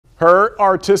Her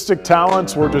artistic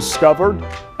talents were discovered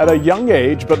at a young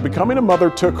age, but becoming a mother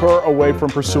took her away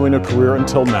from pursuing a career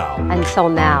until now. Until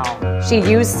now. She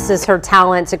uses her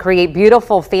talent to create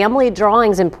beautiful family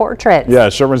drawings and portraits. Yeah,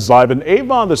 Sherman's live in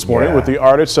Avon this morning with the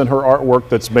artist and her artwork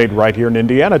that's made right here in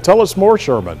Indiana. Tell us more,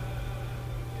 Sherman.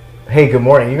 Hey, good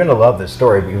morning. You're going to love this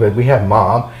story because we have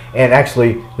Mom, and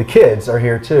actually the kids are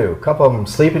here too. A couple of them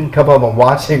sleeping, a couple of them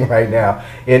watching right now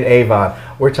in Avon.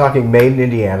 We're talking Made in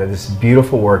Indiana. This is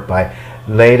beautiful work by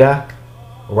Lejda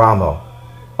Ramo.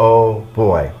 Oh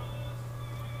boy.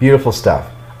 Beautiful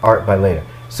stuff. Art by Lejda.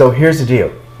 So here's the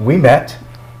deal. We met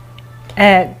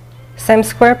at Sam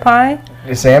Square Pie.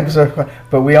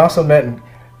 But we also met in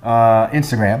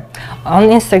Instagram. On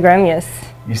Instagram, yes.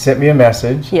 You sent me a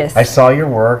message. Yes. I saw your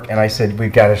work and I said,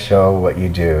 we've got to show what you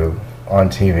do on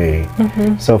TV.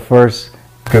 So first,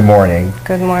 good morning.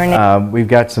 Good morning. We've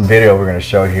got some video we're going to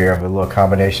show here of a little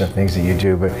combination of things that you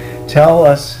do, but tell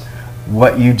us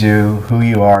what you do, who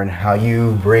you are, and how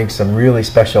you bring some really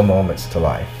special moments to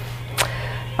life.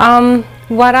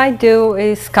 What I do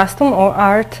is custom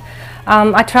art.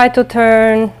 I try to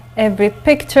turn every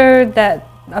picture that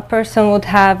a person would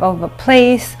have of a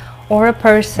place or a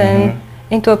person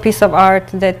into a piece of art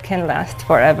that can last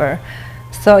forever.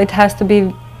 So it has to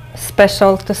be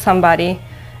special to somebody.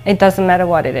 It doesn't matter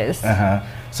what it is.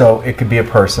 So it could be a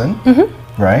person,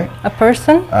 right? A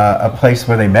person. A place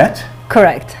where they met?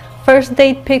 Correct. First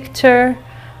date picture,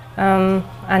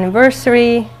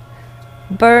 anniversary,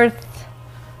 birth,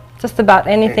 just about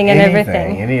anything and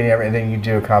everything. Everything you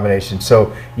do a combination.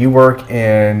 So you work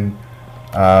in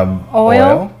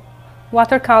oil,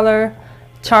 watercolor,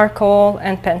 charcoal,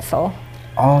 and pencil.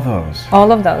 All those?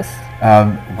 All of those.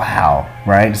 Wow,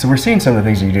 right? So we're seeing some of the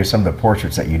things that you do, some of the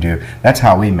portraits that you do. That's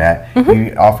how we met.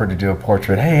 You offered to do a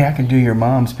portrait. Hey, I can do your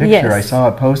mom's picture. Yes. I saw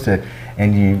it posted.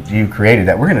 And you created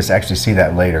that. We're going to actually see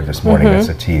that later this morning. That's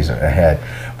a tease ahead.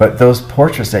 But those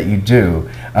portraits that you do,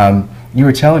 you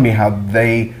were telling me how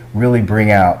they really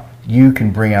bring out, you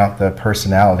can bring out the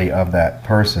personality of that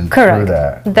person through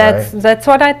that. That's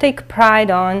what I take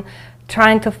pride on,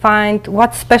 trying to find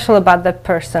what's special about that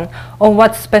person or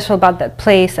what's special about that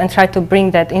place and try to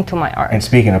bring that into my art. And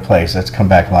speaking of place, let's come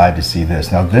back live to see this.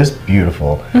 Now this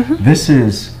beautiful, this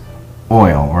is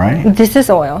oil, right? This is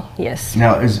oil, yes.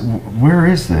 Now where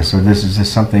is this? Or is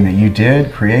this something that you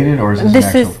did, created, or is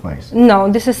this an actual place? No,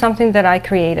 this is something that I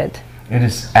created. It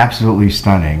is absolutely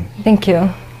stunning. Thank you.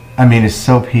 I mean, it's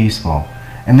so peaceful.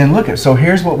 And then look at, so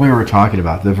here's what we were talking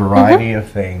about, the variety of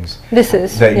things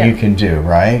that you can do,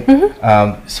 right?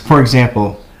 So for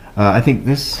example, I think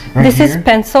this right This here, is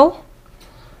pencil.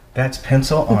 That's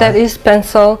pencil art? That is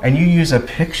pencil. And you use a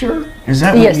picture? Is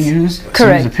that what you use? Correct. So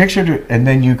you use a picture and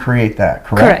then you create that,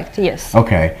 correct? Correct, yes.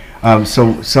 Okay,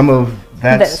 so some of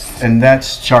that's, and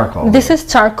that's charcoal. This is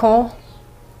charcoal,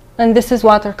 and this is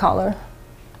watercolor.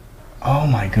 Oh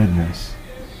my goodness.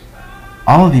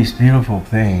 All of these beautiful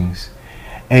things.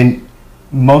 And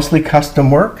mostly custom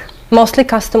work? Mostly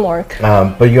custom work.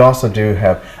 But you also do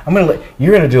have,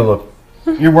 you're going to do a little,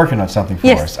 you're working on something for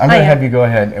us. I'm going to have you go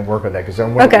ahead and work on that because I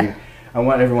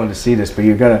want everyone to see this, but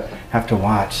you're going to have to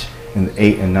watch in the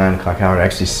 8 and 9 o'clock hour to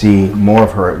actually see more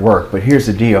of her at work. But here's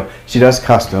the deal. She does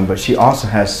custom, but she also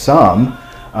has some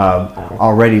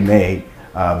already made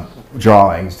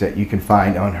drawings that you can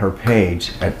find on her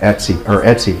page at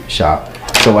Etsy shop.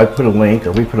 So I put a link,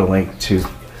 or we put a link to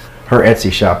her Etsy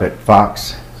shop at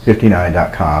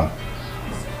fox59.com.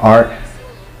 Art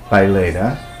by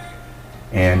Lejda.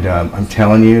 And I'm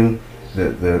telling you,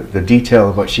 the detail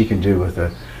of what she can do with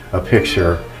a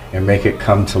picture and make it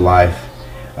come to life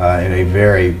in a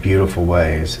very beautiful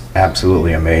way is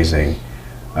absolutely amazing.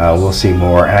 We'll see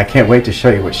more. And I can't wait to show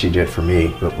you what she did for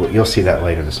me, but you'll see that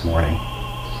later this morning.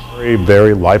 Very,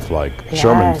 very lifelike. Yes.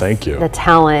 Sherman, thank you. The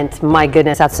talent, my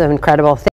goodness, that's so incredible.